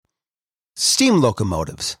Steam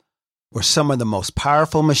locomotives were some of the most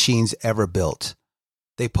powerful machines ever built.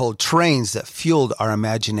 They pulled trains that fueled our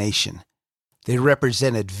imagination. They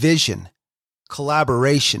represented vision,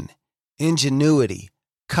 collaboration, ingenuity,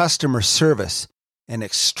 customer service, and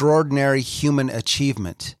extraordinary human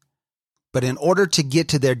achievement. But in order to get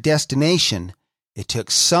to their destination, it took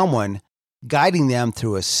someone guiding them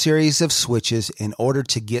through a series of switches in order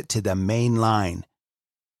to get to the main line.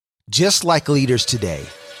 Just like leaders today,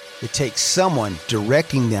 it takes someone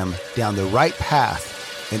directing them down the right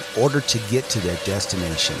path in order to get to their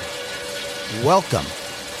destination. Welcome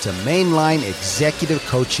to Mainline Executive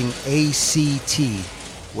Coaching ACT,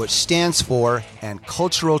 which stands for And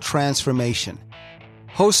Cultural Transformation,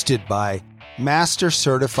 hosted by Master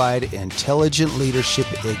Certified Intelligent Leadership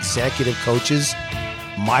Executive Coaches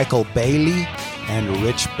Michael Bailey and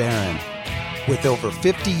Rich Barron, with over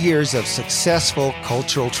 50 years of successful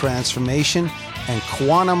cultural transformation and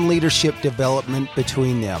quantum leadership development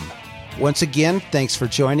between them. Once again, thanks for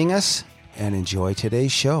joining us and enjoy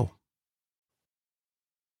today's show.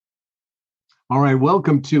 All right,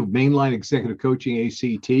 welcome to Mainline Executive Coaching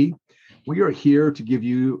ACT. We are here to give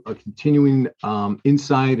you a continuing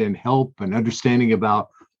insight and help and understanding about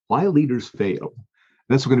why leaders fail.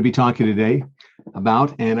 That's what we're going to be talking today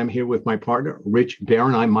about. And I'm here with my partner, Rich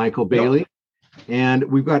Barron. I'm Michael Bailey. And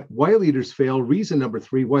we've got why leaders fail. Reason number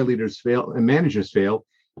 3, why leaders fail and managers fail,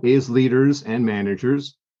 is leaders and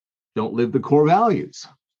managers don't live the core values.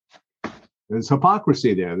 There's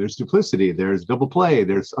hypocrisy there. There's duplicity. There's double play.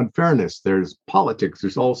 There's unfairness. There's politics.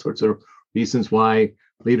 There's all sorts of reasons why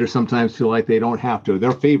leaders sometimes feel like they don't have to.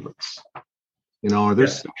 They're favorites, or they're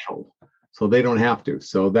special, so they don't have to.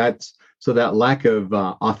 So that lack of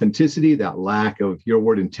authenticity, that lack of your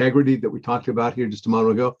word integrity that we talked about here just a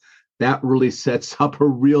moment ago, that really sets up a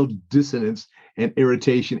real dissonance and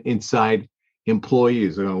irritation inside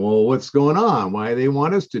employees. They're going, well, what's going on? Why do they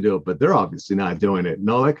want us to do it? But they're obviously not doing it and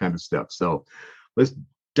all that kind of stuff. So let's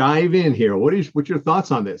dive in here. What's your thoughts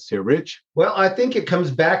on this here, Rich? Well, I think it comes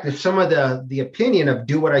back to some of the opinion of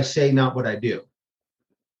do what I say, not what I do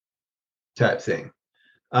type thing.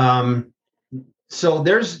 So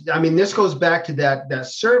this goes back to that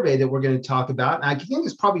survey that we're going to talk about. And I think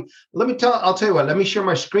it's probably, I'll tell you what, let me share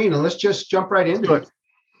my screen and let's just jump right into it.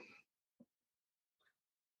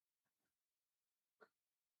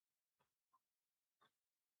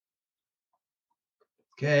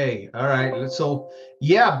 Okay. All right. So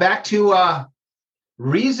back to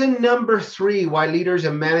reason number 3, why leaders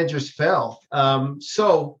and managers fail.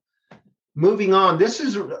 So moving on, this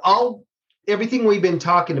is everything we've been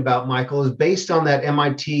talking about, Michael, is based on that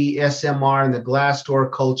MIT SMR and the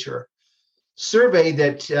Glassdoor culture survey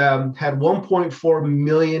that had 1.4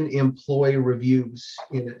 million employee reviews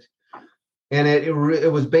in it. And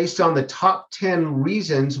it was based on the top 10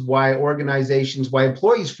 reasons why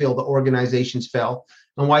employees feel the organizations fail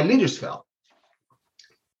and why leaders fail.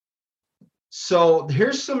 So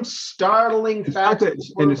here's some startling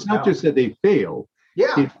facts. And it's not just that they fail.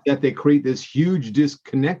 It's that they create this huge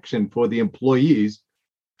disconnection for the employees.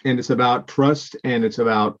 And it's about trust, and it's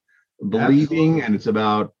about believing, Absolutely. And it's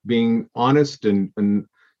about being honest and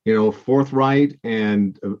forthright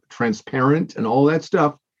and transparent and all that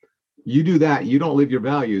stuff. You do that, you don't live your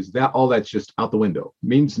values, all that's just out the window.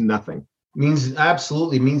 Means nothing. Means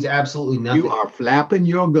absolutely nothing. You are flapping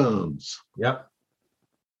your gums. Yep.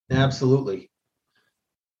 Absolutely.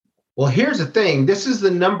 Well, here's the thing. This is the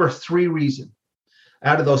number 3 reason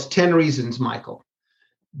out of those 10 reasons, Michael,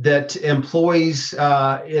 that employees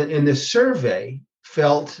in this survey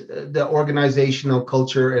felt the organizational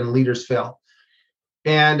culture and leaders fail.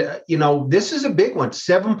 And, this is a big one,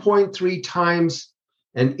 7.3 times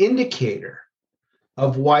an indicator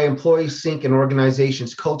of why employees think an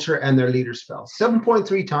organization's culture and their leaders fail.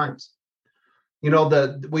 7.3 times.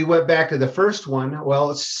 We went back to the first one.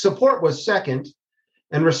 Well, support was second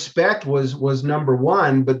and respect was number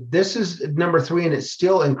 1, but this is number 3, and it's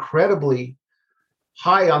still incredibly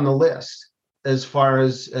high on the list as far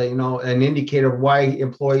as, an indicator of why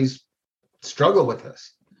employees struggle with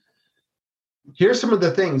this. Here's some of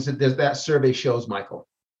the things that survey shows, Michael.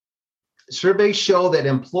 Surveys show that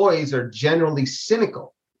employees are generally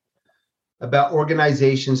cynical about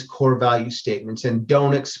organizations' core value statements and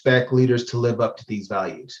don't expect leaders to live up to these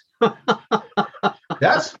values.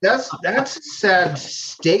 That's a sad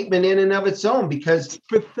statement in and of its own, because it's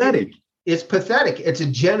pathetic. It's pathetic. It's a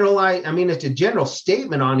general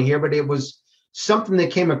statement on here, but it was something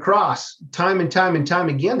that came across time and time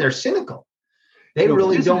again. They're cynical. They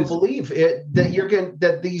really don't believe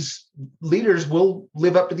that these leaders will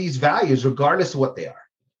live up to these values regardless of what they are.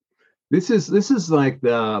 This is like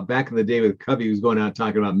the back in the day with Covey, who's going out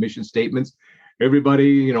talking about mission statements.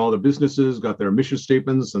 Everybody, all the businesses got their mission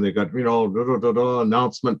statements, and they got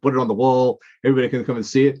announcement, put it on the wall. Everybody can come and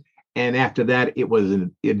see it. And after that, it was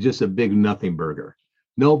just a big nothing burger.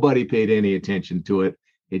 Nobody paid any attention to it.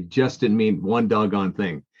 It just didn't mean one doggone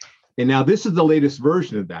thing. And now this is the latest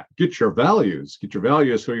version of that. Get your values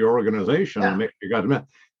for your organization. Yeah. You got them.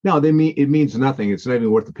 No, it means nothing. It's not even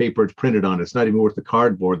worth the paper it's printed on. It's not even worth the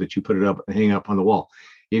cardboard that you put it up and hang up on the wall.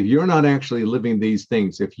 If you're not actually living these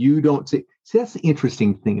things, if you don't see, that's the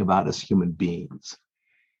interesting thing about us human beings.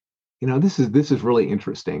 This is really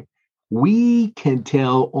interesting. We can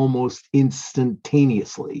tell almost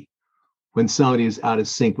instantaneously when somebody is out of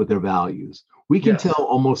sync with their values. We can tell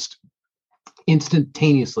almost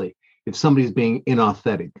instantaneously if somebody's being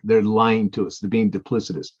inauthentic, they're lying to us, they're being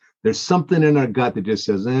duplicitous. There's something in our gut that just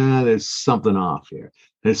says, there's something off here.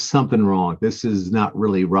 There's something wrong. This is not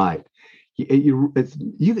really right.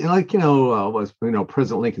 President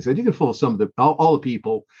Lincoln said, you can fool some of all the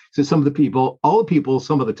people. He said some of the people, all the people,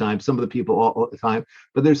 some of the time, some of the people all the time.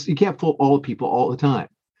 But you can't fool all the people all the time.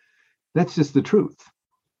 That's just the truth.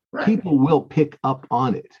 Right. People will pick up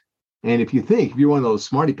on it. And if you're one of those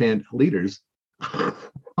smarty pants leaders,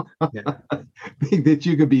 think that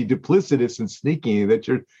you could be duplicitous and sneaky, that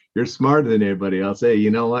you're smarter than everybody else. Hey, you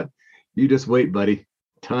know what? You just wait, buddy.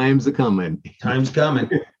 Time's a coming. Time's coming.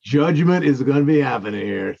 Judgment is going to be happening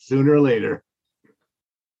here sooner or later.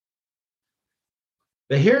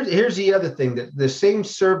 But here's the other thing, that the same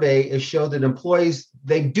survey has showed that employees,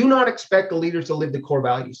 they do not expect the leaders to live the core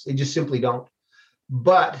values. They just simply don't.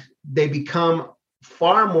 But they become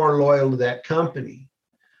far more loyal to that company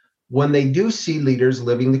when they do see leaders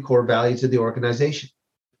living the core values of the organization.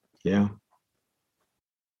 Yeah.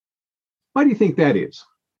 Why do you think that is?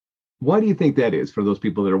 Why do you think that is for those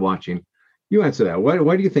people that are watching? You answer that.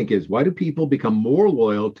 Why do you think is? Why do people become more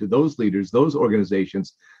loyal to those leaders, those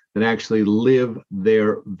organizations that actually live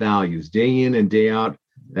their values day in and day out?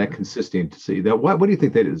 That consistency. What do you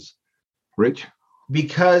think that is, Rich?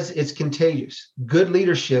 Because it's contagious. Good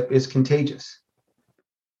leadership is contagious.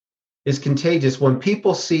 It's contagious when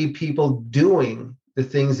people see people doing the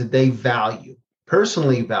things that they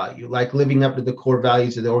personally value, like living up to the core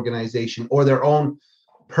values of the organization or their own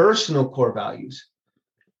personal core values.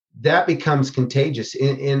 That becomes contagious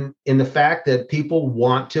in the fact that people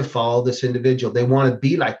want to follow this individual. They want to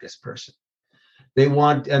be like this person.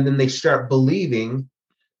 And then they start believing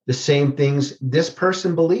the same things this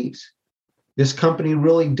person believes. This company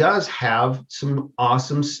really does have some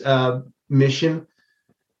awesome mission,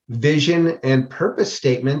 vision, and purpose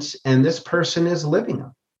statements, and this person is living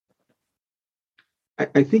them.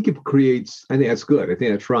 I think that's good. I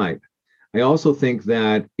think that's right. I also think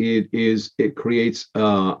that it creates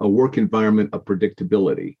a work environment of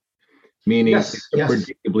predictability, meaning it's a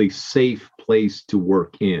predictably safe place to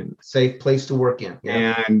work in. Safe place to work in.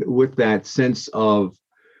 Yeah. And with that sense of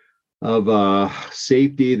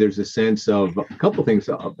safety, there's a sense of a couple of things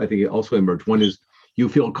I think it also emerged. One is you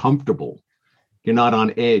feel comfortable. You're not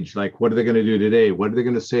on edge. Like, what are they going to do today? What are they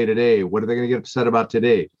going to say today? What are they going to get upset about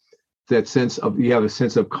today? That sense of, you have a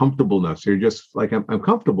sense of comfortableness. You're just like, I'm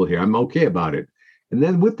comfortable here. I'm okay about it. And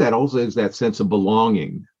then with that also is that sense of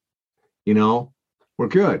belonging. We're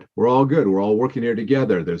good. We're all good. We're all working here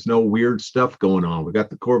together. There's no weird stuff going on. We got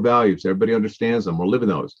the core values. Everybody understands them. We're living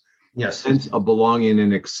those. Yes. Sense of belonging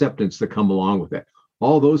and acceptance that come along with that.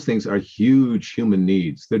 All those things are huge human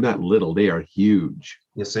needs. They're not little. They are huge.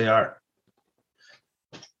 Yes, they are.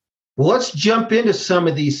 Well, let's jump into some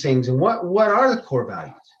of these things. And what are the core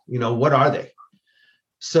values? What are they?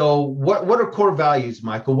 So what are core values,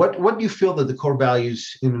 Michael? What do you feel that the core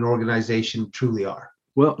values in an organization truly are?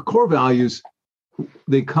 Well, core values,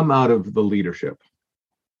 they come out of the leadership.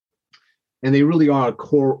 And they really are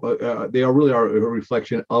they really are a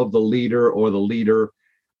reflection of the leader or the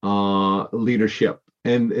leadership.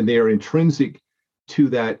 And they are intrinsic to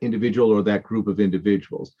that individual or that group of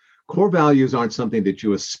individuals. Core values aren't something that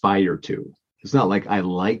you aspire to. It's not like I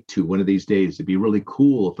like to one of these days. It'd be really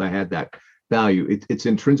cool if I had that value. It's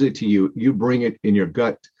intrinsic to you. You bring it in your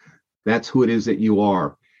gut. That's who it is that you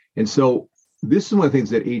are. And so this is one of the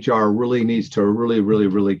things that HR really needs to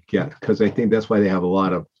really get, because I think that's why they have a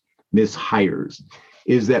lot of mishires,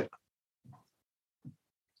 is that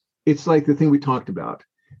it's like the thing we talked about.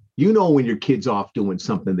 When your kid's off doing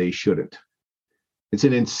something they shouldn't. It's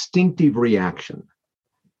an instinctive reaction.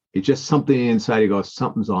 It's just something inside you goes,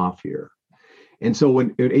 something's off here. And so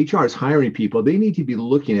when HR is hiring people, they need to be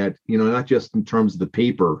looking at, not just in terms of the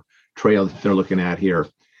paper trail that they're looking at here,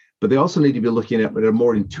 but they also need to be looking at a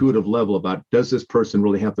more intuitive level about, does this person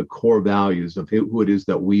really have the core values of who it is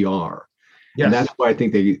that we are? Yes. And that's why I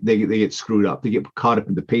think they get screwed up. They get caught up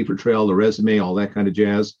in the paper trail, the resume, all that kind of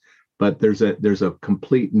jazz. But there's a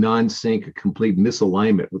complete non-sync, a complete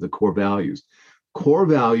misalignment with the core values. Core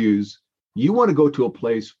values, you want to go to a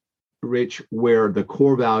place, Rich, where the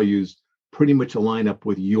core values pretty much align up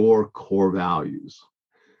with your core values.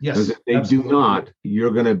 Yes. Because if they do not, you're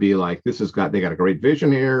going to be like, they got a great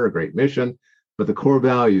vision here, a great mission, but the core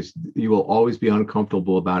values, you will always be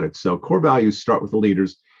uncomfortable about it. So core values start with the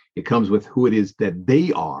leaders. It comes with who it is that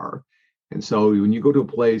they are. And so when you go to a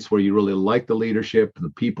place where you really like the leadership and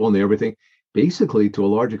the people and everything, basically to a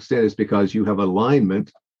large extent it's because you have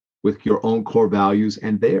alignment with your own core values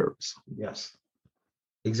and theirs. Yes,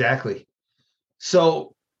 exactly.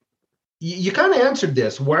 So you kind of answered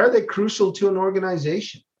this. Why are they crucial to an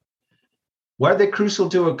organization? Why are they crucial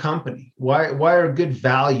to a company? Why are good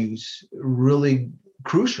values really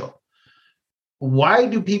crucial? Why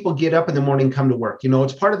do people get up in the morning and come to work?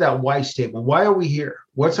 It's part of that why statement. Why are we here?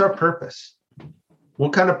 What's our purpose?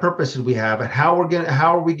 What kind of purpose do we have? And how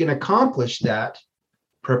are we going to accomplish that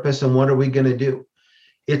purpose? And what are we going to do?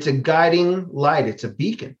 It's a guiding light. It's a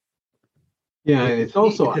beacon. Yeah, and it's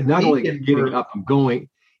also not only getting up and going,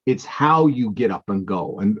 it's how you get up and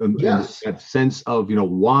go. And yes. That sense of,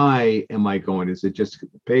 why am I going? Is it just a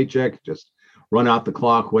paycheck, just run out the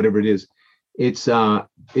clock, whatever it is?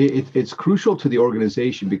 It's crucial to the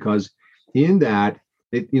organization because in that,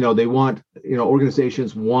 they want,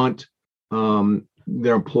 organizations want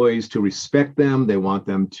their employees to respect them. They want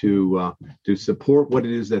them to support what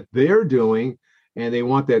it is that they're doing, and they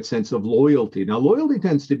want that sense of loyalty. Now, loyalty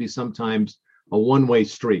tends to be sometimes a one-way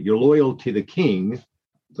street. You're loyal to the king,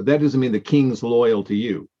 but that doesn't mean the king's loyal to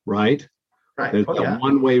you, right? Right. There's a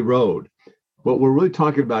one-way road. What we're really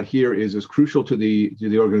talking about here is crucial to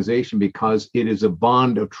the organization because it is a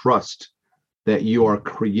bond of trust that you are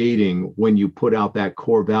creating when you put out that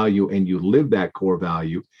core value and you live that core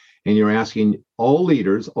value, and you're asking all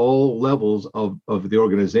leaders, all levels of the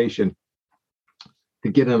organization to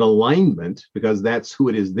get an alignment because that's who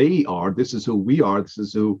it is they are. This is who we are. This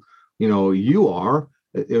is who, you are.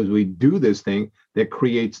 As we do this thing that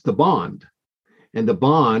creates the bond. And the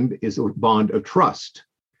bond is a bond of trust.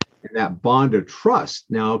 And that bond of trust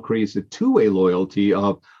now creates a two-way loyalty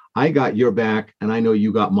of, I got your back and I know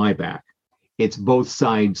you got my back. It's both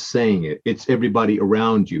sides saying it. It's everybody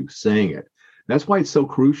around you saying it. That's why it's so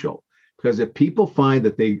crucial. Because if people find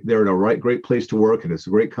that they're in a great place to work and it's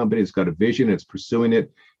a great company, it's got a vision, it's pursuing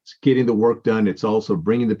it, it's getting the work done, it's also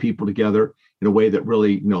bringing the people together in a way that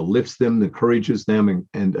really, lifts them, encourages them,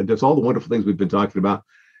 and does all the wonderful things we've been talking about.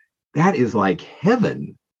 That is like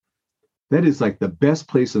heaven. That is like the best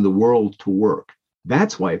place in the world to work.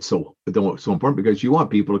 That's why it's so important, because you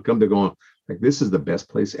want people to come to go like, this is the best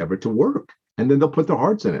place ever to work. And then they'll put their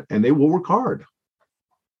hearts in it and they will work hard.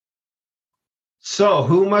 So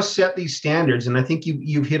who must set these standards? And I think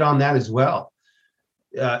you've hit on that as well.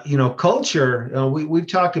 Culture, we've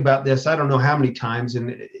talked about this, I don't know how many times.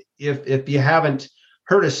 And if you haven't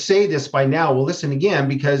heard us say this by now, well, listen again,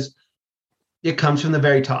 because it comes from the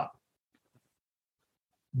very top.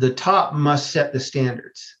 The top must set the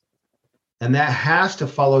standards. And that has to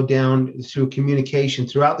follow down through communication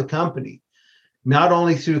throughout the company, not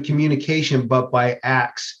only through communication, but by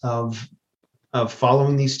acts of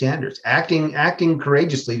following these standards, acting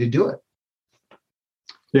courageously to do it.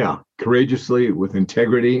 Yeah, courageously, with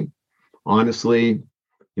integrity, honestly,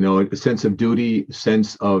 a sense of duty, a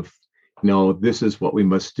sense of, this is what we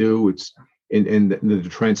must do. It's in the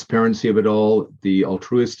transparency of it all, the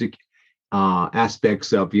altruistic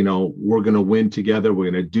aspects of, we're going to win together.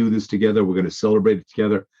 We're going to do this together. We're going to celebrate it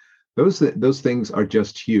together. Those things are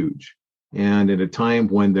just huge. And at a time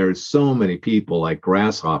when there's so many people like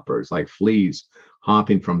grasshoppers, like fleas,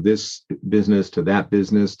 hopping from this business to that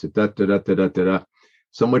business to da.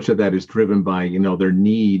 So much of that is driven by, their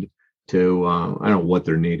need to, I don't know what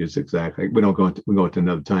their need is exactly. We go into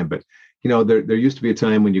another time, but, there used to be a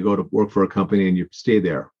time when you go to work for a company and you stay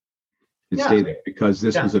there. Stay there because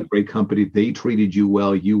this was a great company. They treated you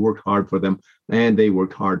well. You worked hard for them and they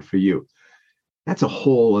worked hard for you. That's a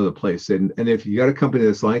whole other place. And if you got a company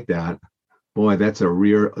that's like that, boy, that's a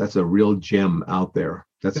real gem out there.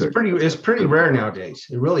 It's pretty rare nowadays.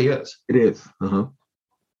 It really is. It is. Uh-huh.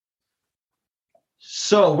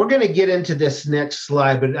 So we're going to get into this next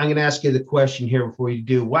slide, but I'm going to ask you the question here before you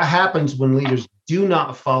do. What happens when leaders do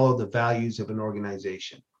not follow the values of an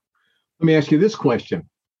organization? Let me ask you this question.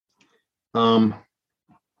 There's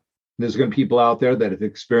going to be people out there that have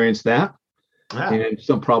experienced that. And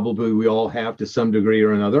some probably we all have to some degree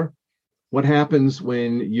or another. What happens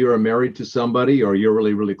when you're married to somebody or you're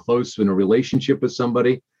really, really close in a relationship with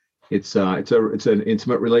somebody? It's an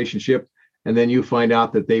intimate relationship, and then you find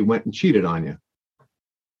out that they went and cheated on you.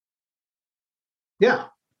 Yeah.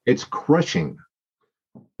 It's crushing.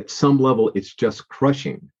 At some level, it's just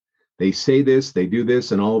crushing. They say this, they do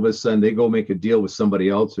this, and all of a sudden they go make a deal with somebody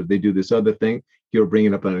else, or they do this other thing. You were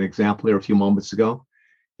bringing up an example here a few moments ago.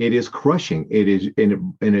 It is crushing. It is,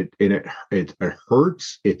 it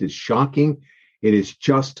hurts. It is shocking. It is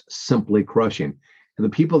just simply crushing. And the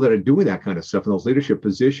people that are doing that kind of stuff in those leadership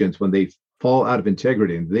positions, when they fall out of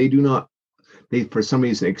integrity and they for some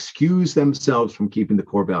reason excuse themselves from keeping the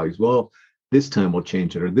core values. Well, this time we'll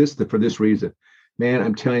change it, or for this reason. Man,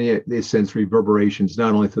 I'm telling you, it sends reverberations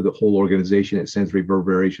not only through the whole organization, it sends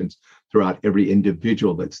reverberations throughout every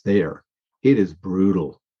individual that's there. It is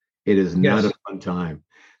brutal. It is not a fun time.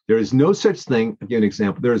 There is no such thing, I'll give an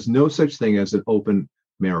example, there is no such thing as an open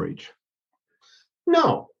marriage.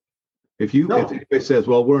 No. If it says,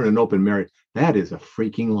 well, we're in an open marriage, that is a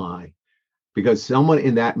freaking lie. Because someone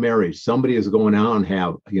in that marriage, somebody is going out and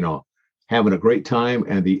having a great time,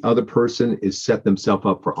 and the other person is set themselves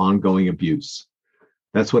up for ongoing abuse.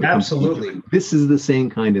 That's what absolutely. This is the same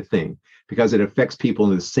kind of thing, because it affects people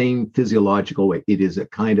in the same physiological way. It is a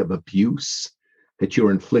kind of abuse that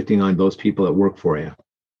you're inflicting on those people that work for you.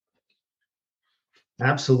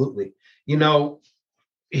 Absolutely.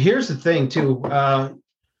 Here's the thing too.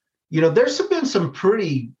 There's been some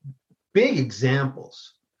pretty big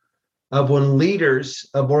examples of when leaders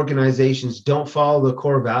of organizations don't follow the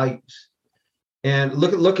core values. And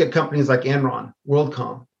look at companies like Enron,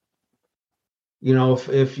 WorldCom.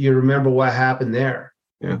 If you remember what happened there.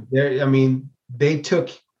 Yeah. They took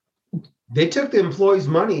the employees'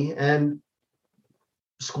 money and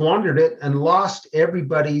squandered it and lost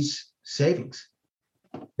everybody's savings.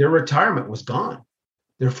 Their retirement was gone.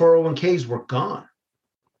 Their 401ks were gone.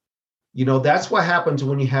 That's what happens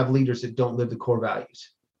when you have leaders that don't live the core values.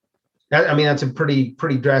 That's a pretty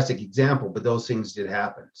drastic example, but those things did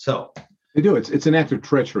happen. So they do. It's an act of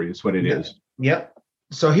treachery is what it is. Yep.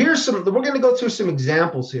 So we're going to go through some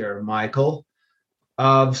examples here, Michael,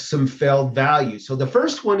 of some failed values. So the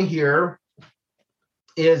first one here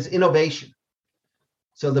is innovation.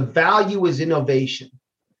 So the value is innovation,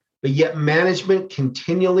 but yet management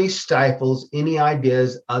continually stifles any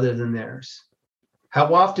ideas other than theirs.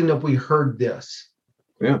 How often have we heard this?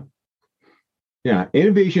 Yeah.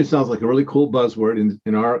 Innovation sounds like a really cool buzzword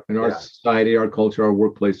in our society, our culture, our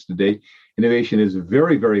workplace today. Innovation is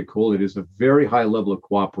very, very cool. It is a very high level of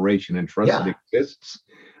cooperation and trust that exists,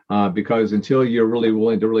 because until you're really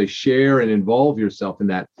willing to really share and involve yourself in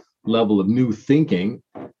that level of new thinking,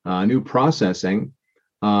 new processing,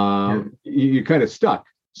 you're kind of stuck.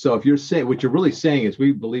 So if you're saying, what you're really saying is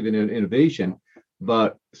we believe in innovation,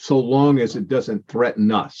 but so long as it doesn't threaten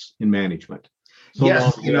us in management, long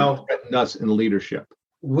as it doesn't threaten us in leadership.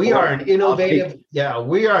 We are an innovative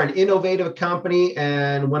company.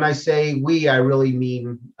 And when I say we, I really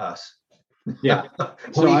mean us. Yeah.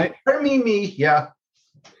 I mean me. Yeah.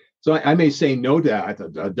 So I may say no to that,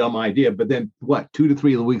 a dumb idea, but then 2 to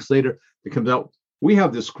 3 weeks later, it comes out, we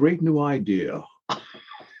have this great new idea.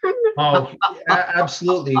 Oh,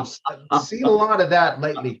 absolutely. I've seen a lot of that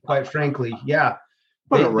lately, quite frankly. Yeah.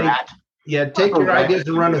 What a rat. Take your ideas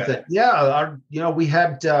and run with it. Yeah. We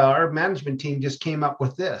had our management team just came up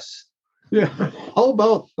with this. Yeah. How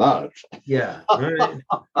about that? Yeah. All right.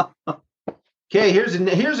 Okay.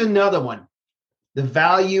 Here's another one. The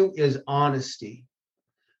value is honesty,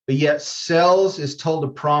 but yet sales is told to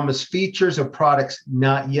promise features of products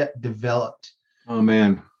not yet developed. Oh,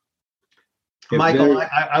 man. Michael,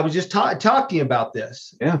 I was just talking to you about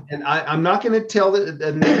this. Yeah. And I'm not going to tell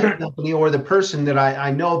the company or the person that I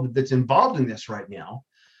know that's involved in this right now.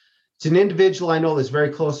 It's an individual I know that's very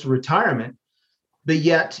close to retirement, but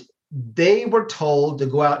yet they were told to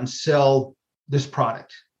go out and sell this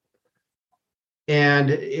product. And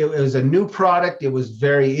it was a new product. It was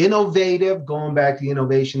very innovative, going back to the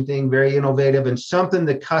innovation thing, very innovative, and something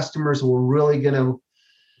that customers were really going to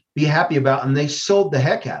be happy about. And they sold the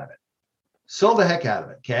heck out of it.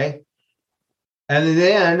 Okay. And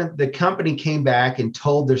then the company came back and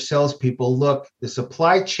told their salespeople, look, the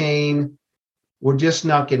supply chain, we're just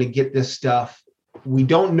not going to get this stuff. We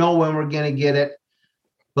don't know when we're going to get it,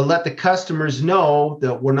 but let the customers know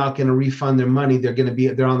that we're not going to refund their money.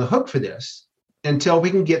 They're on the hook for this until we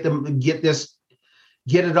can get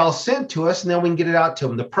it all sent to us, and then we can get it out to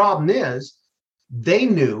them. The problem is they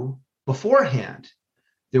knew beforehand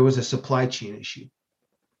there was a supply chain issue.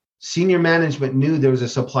 Senior management knew there was a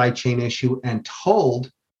supply chain issue and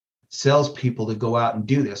told salespeople to go out and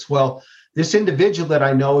do this. Well, This individual that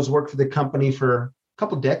I know has worked for the company for a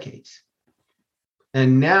couple decades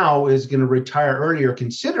and now is going to retire early or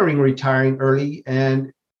considering retiring early.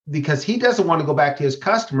 And because he doesn't want to go back to his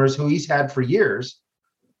customers who he's had for years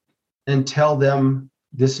and tell them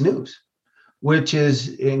this news, which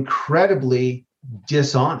is incredibly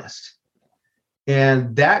dishonest.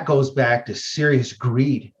 And that goes back to serious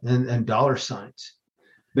greed and dollar signs.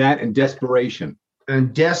 That and desperation.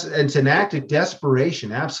 And it's an act of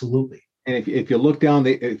desperation, absolutely. And if you look down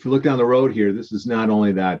the road here, this is not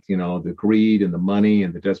only that, the greed and the money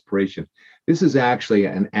and the desperation. This is actually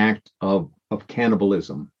an act of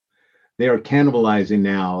cannibalism. They are cannibalizing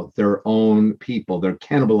now their own people. They're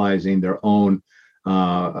cannibalizing their own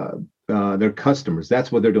their customers.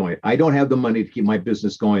 That's what they're doing. I don't have the money to keep my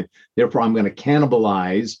business going. Therefore, I'm going to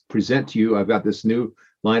cannibalize, present to you. I've got this new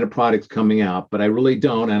line of products coming out, but I really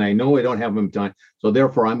don't. And I know I don't have them done. So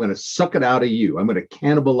therefore, I'm going to suck it out of you. I'm going to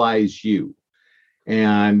cannibalize you.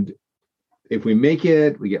 And if we make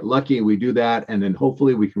it, we get lucky, we do that. And then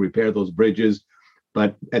hopefully we can repair those bridges.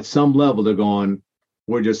 But at some level, they're going,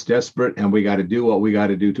 we're just desperate and we got to do what we got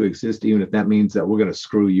to do to exist, even if that means that we're going to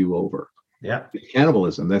screw you over. Yeah.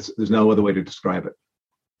 Cannibalism. There's no other way to describe it.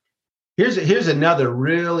 Here's another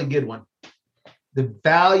really good one. The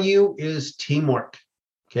value is teamwork.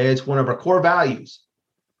 Okay. It's one of our core values.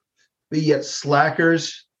 But yet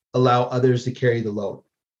slackers allow others to carry the load.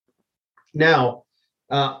 Now,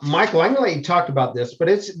 Michael, I'm going to let you talk about this, but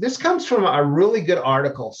this comes from a really good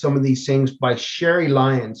article, some of these things by Sherry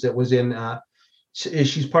Lyons that was in,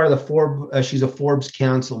 she's part of the Forbes, she's a Forbes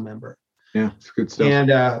Council member. Yeah, it's good stuff.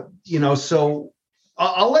 And, so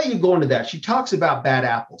I'll let you go into that. She talks about bad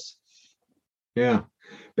apples. Yeah.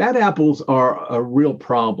 Bad apples are a real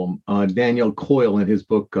problem. Daniel Coyle, in his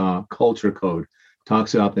book, Culture Code,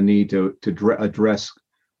 talks about the need to address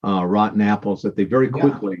rotten apples, that they very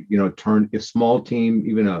quickly, turn a small team,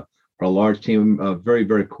 even a large team, very,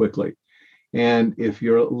 very quickly. And if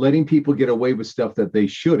you're letting people get away with stuff that they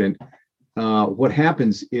shouldn't, what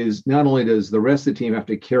happens is not only does the rest of the team have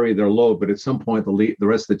to carry their load, but at some point the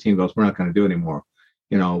rest of the team goes, we're not going to do it anymore.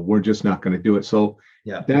 We're just not going to do it. So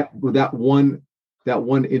that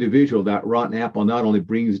one individual, that rotten apple, not only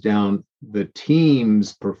brings down the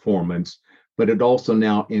team's performance, but it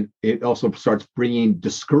also starts bringing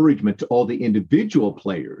discouragement to all the individual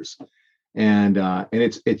players. And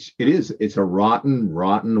it's a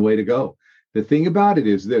rotten way to go. The thing about it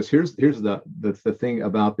is this. Here's the thing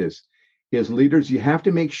about this is, leaders, you have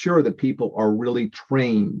to make sure that people are really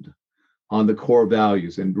trained on the core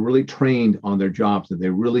values and really trained on their jobs, and they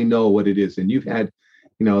really know what it is. And you've had,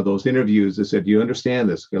 those interviews that said, do you understand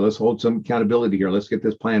this? Okay, let's hold some accountability here. Let's get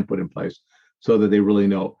this plan put in place so that they really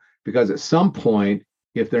know. Because at some point,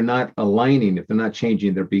 if they're not aligning, if they're not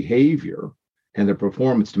changing their behavior and their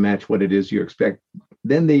performance to match what it is you expect,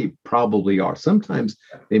 then they probably are. Sometimes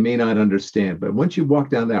they may not understand, but once you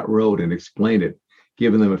walk down that road and explain it,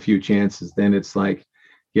 giving them a few chances, then it's like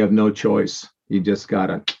you have no choice. You just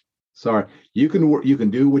gotta. Sorry, you can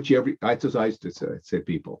do whichever. I used to say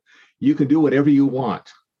people, you can do whatever you want.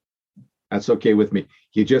 That's okay with me.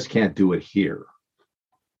 You just can't do it here.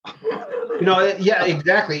 Yeah,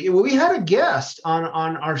 exactly. We had a guest on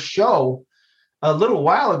our show a little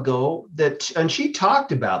while ago and she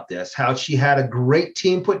talked about this, how she had a great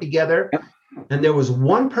team put together, and there was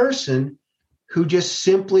one person who just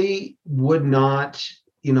simply would not,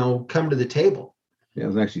 come to the table. Yeah, it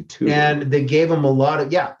was actually two. And they gave them a lot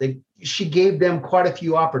of, she gave them quite a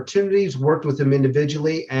few opportunities, worked with them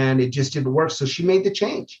individually, and it just didn't work. So she made the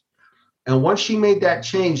change. And once she made that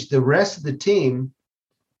change, the rest of the team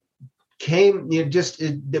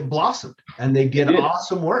it blossomed, and they did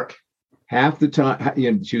awesome work. Half the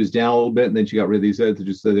time, she was down a little bit, and then she got rid of these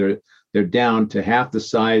others. So they're down to half the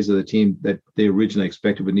size of the team that they originally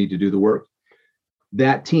expected would need to do the work.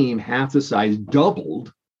 That team, half the size,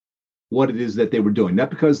 doubled what it is that they were doing. Not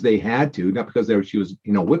because they had to, not because she was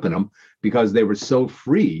whipping them, because they were so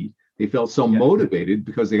free. They felt so motivated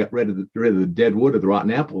because they got rid of the dead wood of the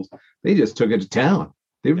rotten apples. They just took it to town.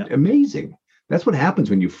 They were amazing. That's what happens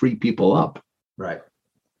when you free people up. Right.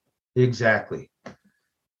 Exactly.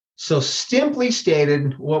 So simply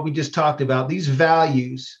stated, what we just talked about, these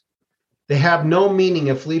values, they have no meaning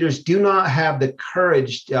if leaders do not have the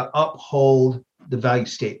courage to uphold the value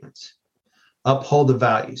statements, uphold the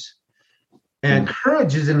values. And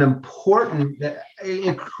courage is an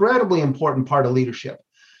incredibly important part of leadership.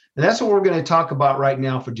 And that's what we're going to talk about right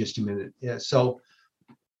now for just a minute. Yeah, so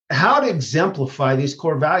how to exemplify these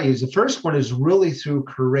core values. The first one is really through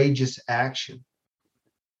courageous action.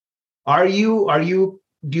 Do you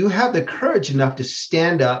have the courage enough to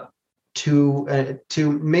stand up to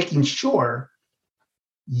making sure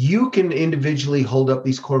you can individually hold up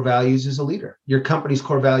these core values as a leader, your company's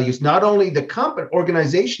core values, not only the company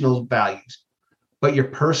organizational values, but your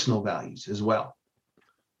personal values as well.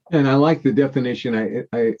 And I like the definition.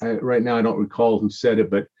 I right now I don't recall who said it,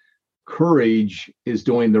 but courage is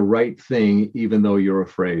doing the right thing even though you're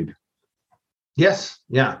afraid. Yes.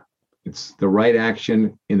 Yeah. It's the right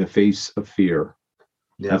action in the face of fear.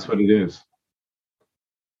 Yeah. That's what it is.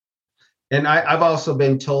 And I've also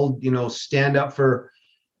been told, stand up for,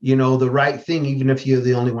 the right thing, even if you're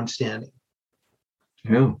the only one standing.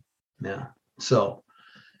 Yeah. Yeah. So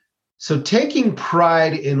taking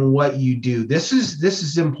pride in what you do, this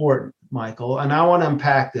is important, Michael, and I want to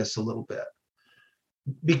unpack this a little bit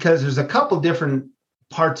because there's a couple different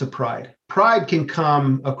parts of pride. Pride can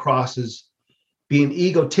come across as being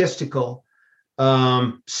egotistical,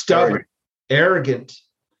 stubborn, arrogant,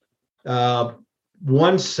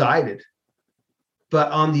 one-sided.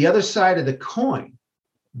 But on the other side of the coin,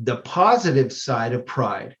 the positive side of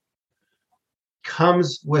pride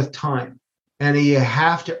comes with time, and you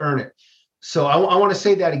have to earn it. So I want to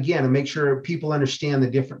say that again and make sure people understand the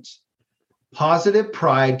difference. Positive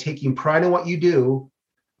pride, taking pride in what you do,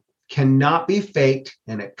 cannot be faked,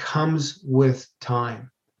 and it comes with time.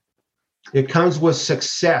 It comes with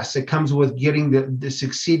success. It comes with getting the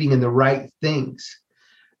succeeding in the right things.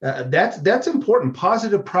 That's important.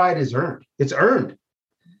 Positive pride is earned. It's earned.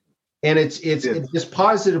 And it's this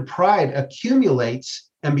positive pride accumulates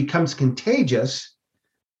and becomes contagious.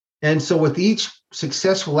 And so with each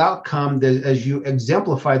successful outcome, as you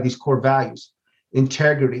exemplify these core values,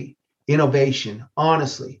 integrity, innovation,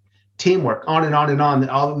 honestly, teamwork, on and on and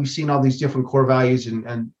on, we've seen all these different core values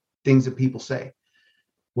and things that people say.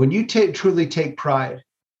 When you truly take pride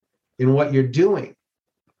in what you're doing,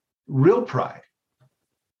 real pride,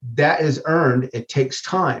 that is earned. It takes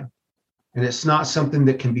time. And it's not something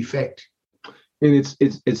that can be faked. And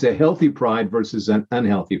it's a healthy pride versus an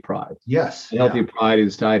unhealthy pride. Yes. Healthy pride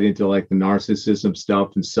is tied into like the narcissism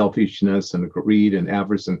stuff and selfishness and greed and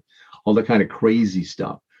avarice and all that kind of crazy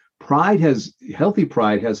stuff. Healthy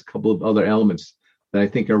pride has a couple of other elements that I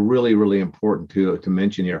think are really, really important to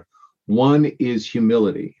mention here. One is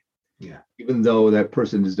humility. Yeah. Even though that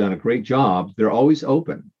person has done a great job, they're always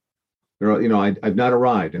open. I've not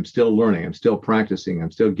arrived. I'm still learning. I'm still practicing.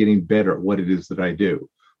 I'm still getting better at what it is that I do,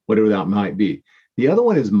 whatever that might be. The other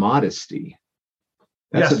one is modesty.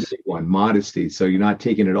 That's a big one, modesty. So you're not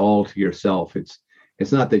taking it all to yourself.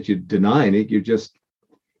 It's not that you're denying it. You're just,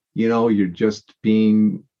 you're just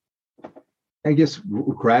being, I guess,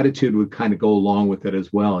 gratitude would kind of go along with it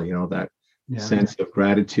as well. That sense of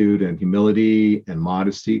gratitude and humility and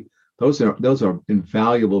modesty. Those are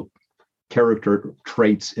invaluable character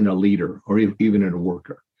traits in a leader or even in a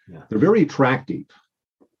worker. Yeah. They're very attractive.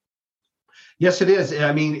 Yes, it is.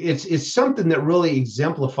 I mean, it's something that really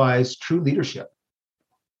exemplifies true leadership.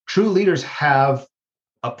 True leaders have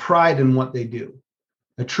a pride in what they do,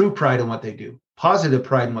 a true pride in what they do, positive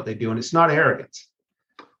pride in what they do, and it's not arrogance.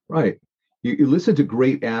 Right. You listen to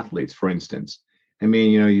great athletes, for instance. I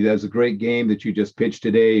mean, that's a great game that you just pitched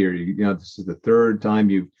today, or this is the third time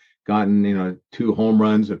you've gotten 2 home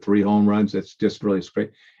runs or 3 home runs. That's just really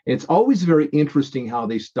great. It's always very interesting how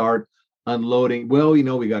they start unloading. Well,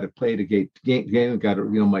 we got to play the game. We got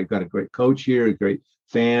to, got a great coach here, great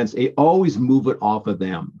fans. They always move it off of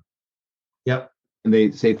them. Yep. And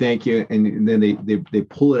they say thank you, and then they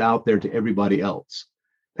pull it out there to everybody else.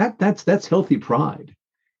 That's healthy pride,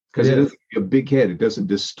 because it doesn't give a big head. It doesn't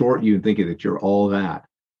distort you and thinking that you're all that.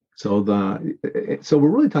 So we're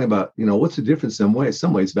really talking about, what's the difference in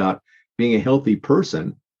some ways about being a healthy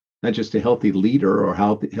person, not just a healthy leader or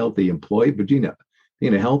healthy employee, but being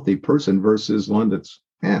a healthy person versus one that's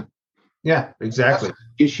yeah, exactly,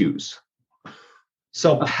 issues.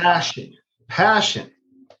 So passion,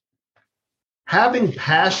 having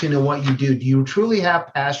passion in what you do. Do you truly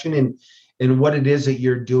have passion in what it is that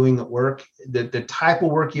you're doing at work, the type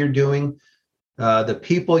of work you're doing? The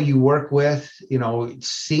people you work with,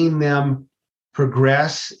 seeing them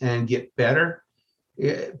progress and get better.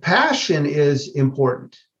 Passion is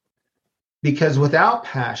important, because without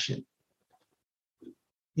passion,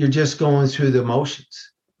 you're just going through the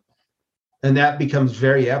motions, and that becomes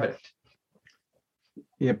very evident.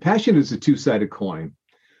 Yeah, passion is a two-sided coin,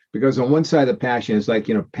 because on one side of passion is like,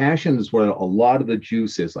 passion is where a lot of the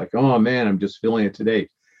juice is. Like, oh man, I'm just feeling it today.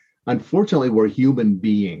 Unfortunately, we're human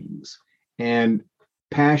beings. And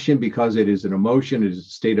passion, because it is an emotion, it is a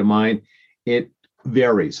state of mind, it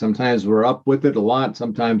varies. Sometimes we're up with it a lot,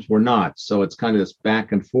 sometimes we're not. So it's kind of this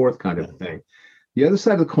back and forth kind of thing. The other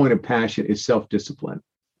side of the coin of passion is self-discipline.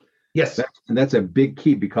 Yes. And that's a big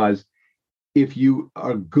key, because if you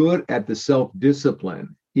are good at the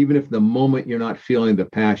self-discipline, even if the moment you're not feeling the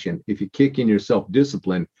passion, if you kick in your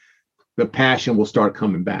self-discipline, the passion will start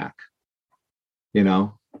coming back, you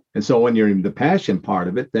know? And so when you're in the passion part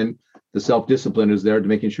of it, then the self-discipline is there to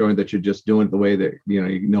making sure that you're just doing it the way that,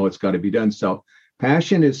 you know it's got to be done. So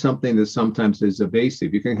passion is something that sometimes is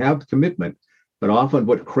evasive. You can have commitment, but often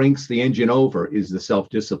what cranks the engine over is the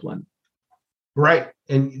self-discipline. Right.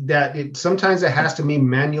 And that sometimes it has to be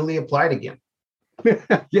manually applied again.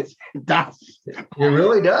 Yes, it does. It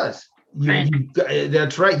really does.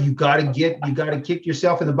 That's right. You got to kick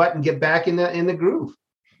yourself in the butt and get back in the groove.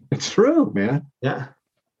 It's true, man. Yeah.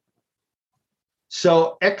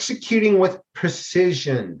 So executing with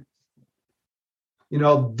precision. You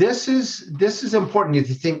know, this is important. If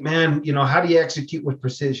you think, man, you know, how do you execute with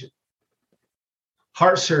precision?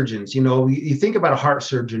 Heart surgeons, you know, you think about a heart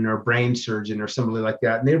surgeon or a brain surgeon or somebody like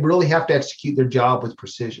that, and they really have to execute their job with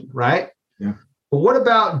precision, right? Yeah. But what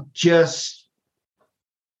about just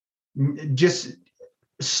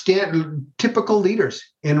typical leaders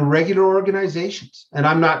in regular organizations? And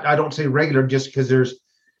I don't say regular just because there's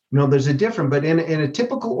a different, but in a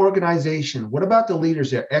typical organization, what about the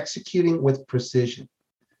leaders there executing with precision?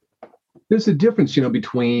 There's a difference, you know,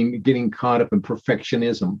 between getting caught up in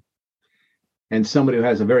perfectionism and somebody who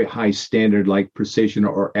has a very high standard like precision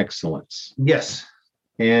or excellence. Yes.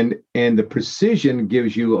 And the precision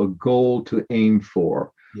gives you a goal to aim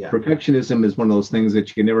for. Yeah. Perfectionism is one of those things that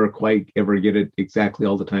you can never quite ever get it exactly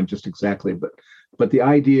all the time, just exactly. But the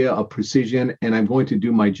idea of precision, and I'm going to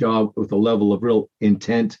do my job with a level of real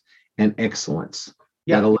intent and excellence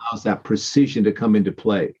that allows that precision to come into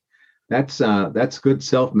play. That's good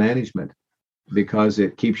self-management, because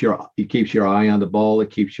it keeps your eye on the ball,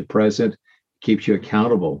 it keeps you present, keeps you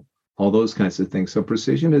accountable, all those kinds of things. So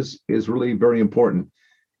precision is really very important.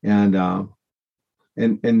 And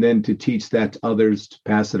then to teach that to others, to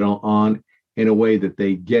pass it on in a way that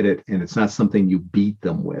they get it, and it's not something you beat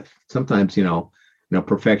them with. Sometimes,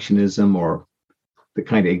 perfectionism or the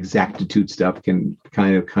kind of exactitude stuff can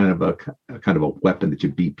kind of a weapon that you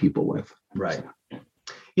beat people with. Right.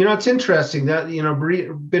 You know, it's interesting that,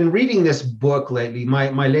 been reading this book lately.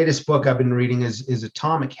 My latest book I've been reading is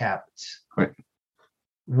Atomic Habits. Right.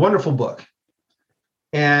 Wonderful book.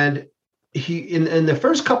 And he in the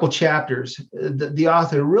first couple chapters, the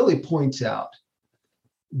author really points out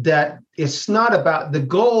that it's not about, the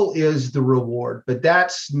goal is the reward, but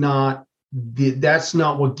that's not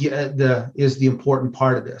what is the important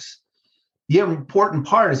part of this. The important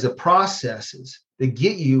part is the processes that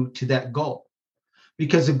get you to that goal,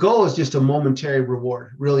 because the goal is just a momentary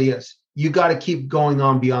reward. It really is. You got to keep going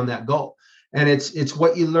on beyond that goal. And it's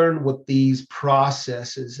what you learn with these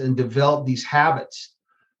processes and develop these habits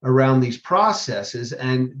around these processes,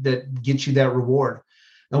 and that get you that reward.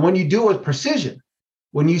 And when you do it with precision,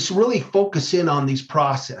 when you really focus in on these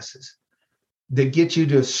processes that get you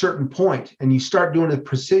to a certain point, and you start doing it with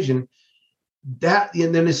precision,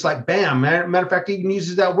 and then it's like, bam, matter of fact, he even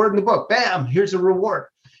uses that word in the book, bam, here's a reward.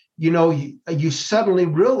 You suddenly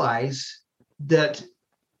realize that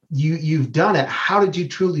you've done it. How did you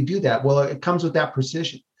truly do that? Well, it comes with that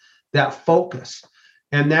precision, that focus.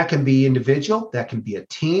 And that can be individual, that can be a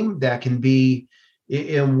team, that can be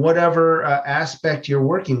in whatever aspect you're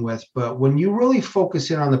working with. But when you really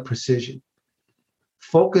focus in on the precision,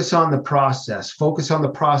 focus on the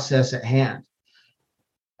process at hand,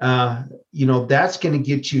 that's going to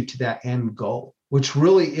get you to that end goal, which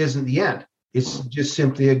really isn't the end. It's just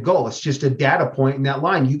simply a goal. It's just a data point in that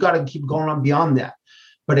line. You got to keep going on beyond that.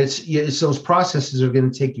 But it's those processes are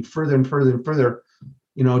going to take you further and further and further,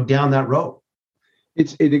 down that road.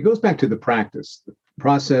 It goes back to the practice. The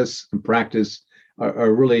process and practice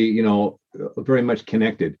are really, very much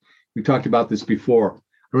connected. We talked about this before. I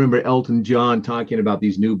remember Elton John talking about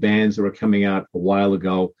these new bands that were coming out a while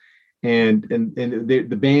ago, and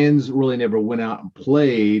the bands really never went out and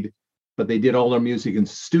played, but they did all their music in the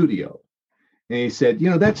studio. And he said,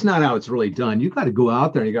 that's not how it's really done. You got to go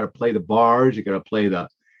out there and you got to play the bars, you got to play the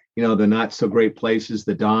not so great places,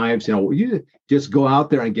 the dives. You just go out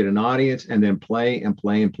there and get an audience, and then play and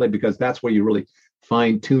play and play, because that's where you really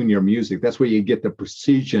fine tune your music. That's where you get the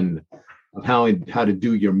precision of how to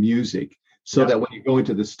do your music, so that when you go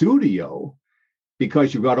into the studio,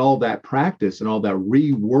 because you've got all that practice and all that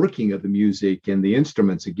reworking of the music and the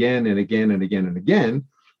instruments again and again and again and again,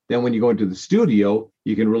 then when you go into the studio,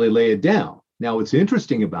 you can really lay it down. Now, what's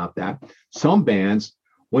interesting about that, some bands,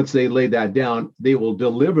 once they lay that down, they will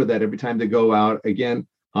deliver that every time they go out again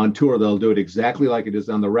on tour. They'll do it exactly like it is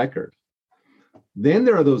on the record. Then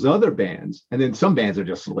there are those other bands, and then some bands are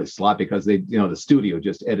just really sloppy because they, the studio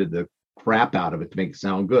just edited the crap out of it to make it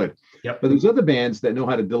sound good. Yep. But there's other bands that know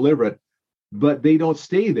how to deliver it, but they don't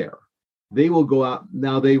stay there. They will go out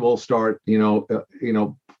now. They will start,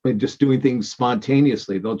 just doing things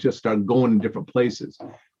spontaneously. They'll just start going in different places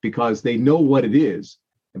because they know what it is,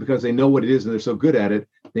 and because they know what it is and they're so good at it,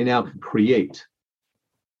 they now can create.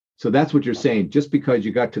 So that's what you're saying. Just because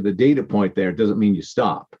you got to the data point there doesn't mean you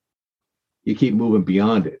stop. You keep moving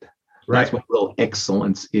beyond it. Right. That's what real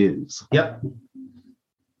excellence is. Yep.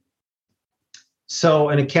 So,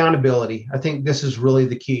 and accountability. I think this is really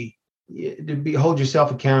the key. Hold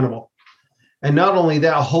yourself accountable. And not only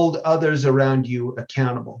that, hold others around you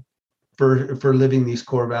accountable for living these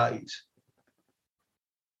core values.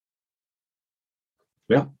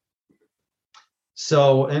 Yeah.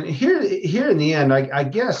 So, and here in the end, I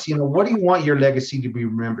guess, what do you want your legacy to be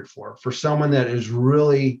remembered for? For someone that is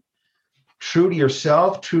really true to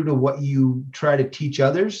yourself, true to what you try to teach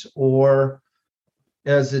others, or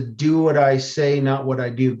as a do what I say, not what I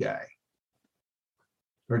do guy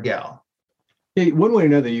or gal? Hey, one way or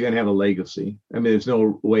another, you're going to have a legacy. I mean, there's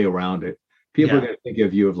no way around it. People are going to think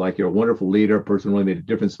of you as like you're a wonderful leader, a person who really made a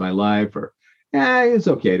difference in my life, or it's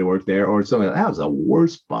okay to work there, or something. That was the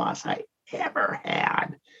worst boss I ever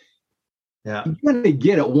had. Yeah. You're going to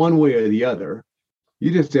get it one way or the other.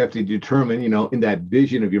 You just have to determine, in that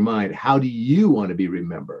vision of your mind, how do you want to be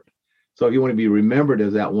remembered? So if you want to be remembered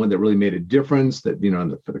as that one that really made a difference, that,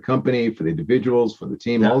 for the company, for the individuals, for the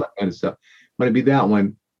team, all that kind of stuff, want to be that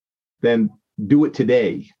one, then do it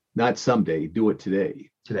today, not someday. Do it today.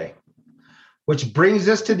 Today. Which brings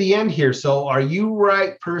us to the end here. So are you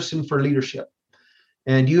right person for leadership?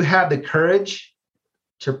 And you have the courage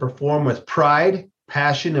to perform with pride,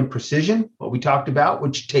 passion, and precision, what we talked about,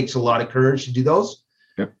 which takes a lot of courage to do those.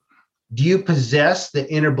 Yep. Do you possess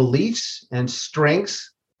the inner beliefs and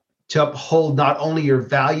strengths to uphold not only your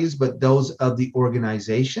values, but those of the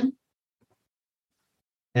organization?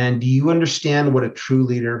 And do you understand what a true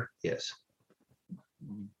leader is?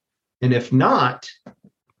 And if not,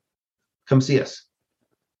 come see us.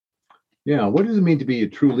 Yeah. What does it mean to be a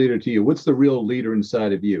true leader to you? What's the real leader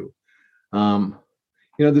inside of you?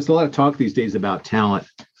 There's a lot of talk these days about talent.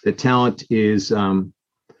 That talent is, that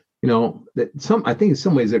I think in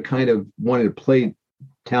some ways they're kind of wanting to play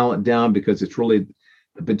talent down because it's really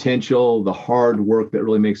the potential, the hard work that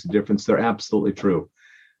really makes a difference. They're absolutely true.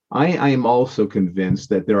 I am also convinced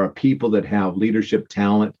that there are people that have leadership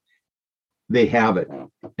talent. They have it.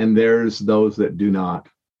 And there's those that do not.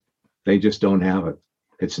 They just don't have it.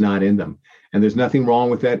 It's not in them. And there's nothing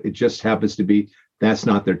wrong with that. It just happens to be that's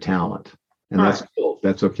not their talent. And that's cool.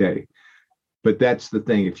 That's okay. But that's the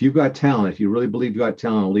thing. If you've got talent, if you really believe you've got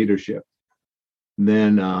talent in leadership,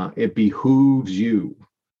 then it behooves you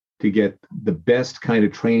to get the best kind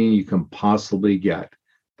of training you can possibly get.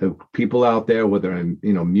 The people out there, whether in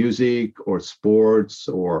music or sports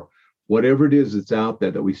or whatever it is that's out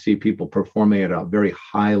there that we see people performing at a very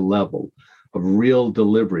high level of real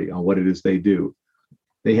delivery on what it is they do.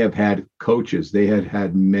 They have had coaches, they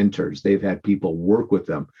had mentors, they've had people work with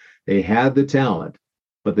them. They had the talent,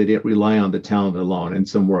 but they didn't rely on the talent alone and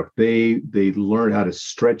some work. They learned how to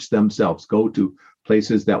stretch themselves, go to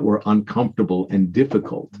places that were uncomfortable and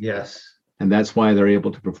difficult. Yes. And that's why they're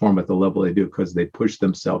able to perform at the level they do, because they pushed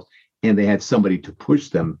themselves and they had somebody to push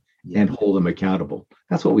them and hold them accountable.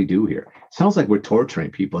 That's what we do here. Sounds like we're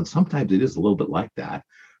torturing people, and sometimes it is a little bit like that,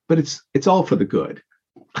 but it's all for the good.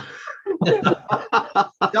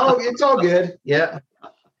 No, it's all good. Yeah.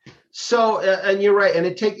 So, and you're right. And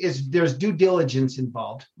there's due diligence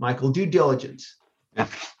involved, Michael, due diligence,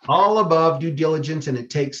 all above due diligence, and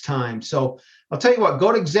it takes time. So I'll tell you what,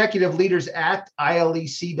 go to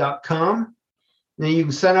executivelleaders@ilec.com. And you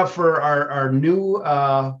can sign up for our new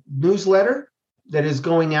newsletter that is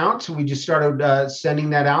going out. So we just started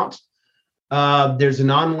sending that out. There's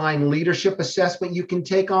an online leadership assessment you can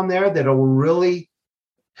take on there that'll really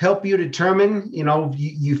help you determine,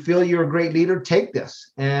 you feel you're a great leader, take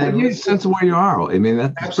this. And give you a sense of where you are. I mean,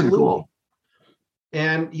 that's absolutely pretty cool.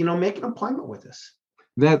 And, make an appointment with us.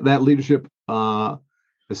 That leadership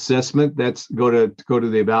assessment, that's go to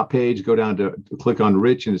the About page, go down to click on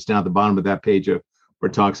Rich, and it's down at the bottom of that page where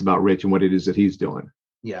it talks about Rich and what it is that he's doing.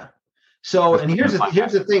 Yeah. So, and here's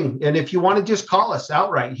the thing. And if you want to just call us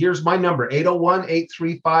outright, here's my number,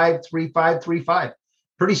 801-835-3535.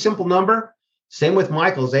 Pretty simple number. Same with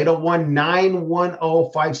Michael's,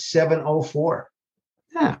 801-910-5704.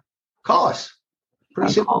 Yeah. Call us.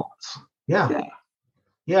 Pretty simple. Call us. Yeah.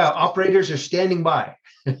 Yeah. Operators are standing by.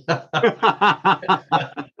 We'll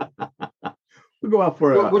go out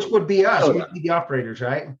for which would be us. We'd be the operators,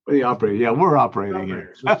 right? The operator. Yeah, we're operating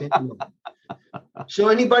here. So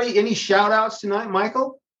any shout outs tonight,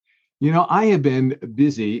 Michael? I have been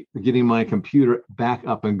busy getting my computer back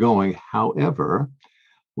up and going. However,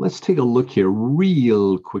 let's take a look here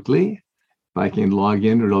real quickly. If I can log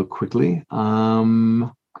in real quickly.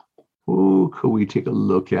 Who could we take a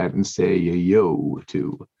look at and say yo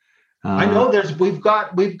to? I know we've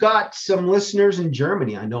got some listeners in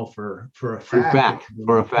Germany. I know for a fact.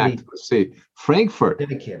 For a fact. Let's see. Frankfurt.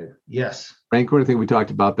 Dedicated. Yes. Frankfurt. I think we talked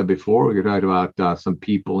about that before. We talked about some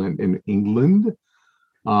people in England.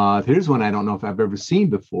 Here's one I don't know if I've ever seen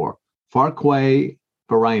before. Farquay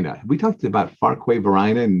Varina. We talked about Farquay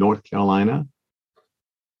Varina in North Carolina.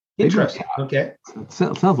 Interesting. Okay.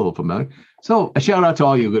 Sounds a little familiar. So a shout out to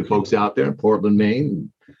all you good folks out there in Portland,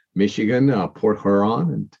 Maine, Michigan, Port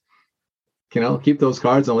Huron, and keep those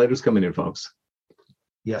cards and letters coming in, folks.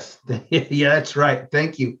 Yes. Yeah, that's right.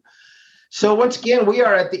 Thank you. So once again, we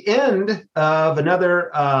are at the end of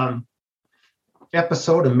another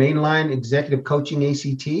episode of Mainline Executive Coaching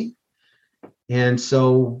ACT. And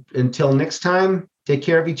so until next time, take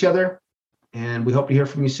care of each other, and we hope to hear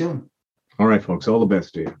from you soon. All right, folks. All the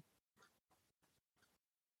best to you.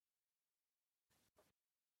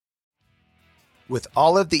 With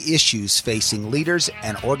all of the issues facing leaders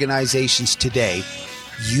and organizations today,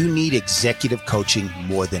 you need executive coaching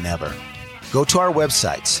more than ever. Go to our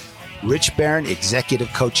websites,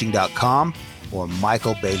 richbarronexecutivecoaching.com or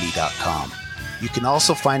michaelbailey.com. You can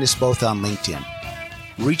also find us both on LinkedIn.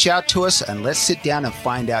 Reach out to us and let's sit down and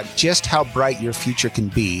find out just how bright your future can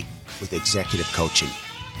be with executive coaching.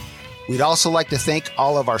 We'd also like to thank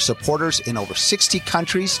all of our supporters in over 60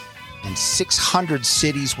 countries and 600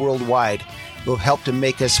 cities worldwide who have helped to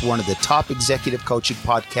make us one of the top executive coaching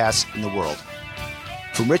podcasts in the world.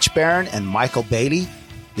 From Rich Barron and Michael Bailey,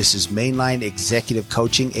 this is Mainline Executive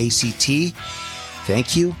Coaching ACT.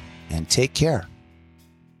 Thank you and take care.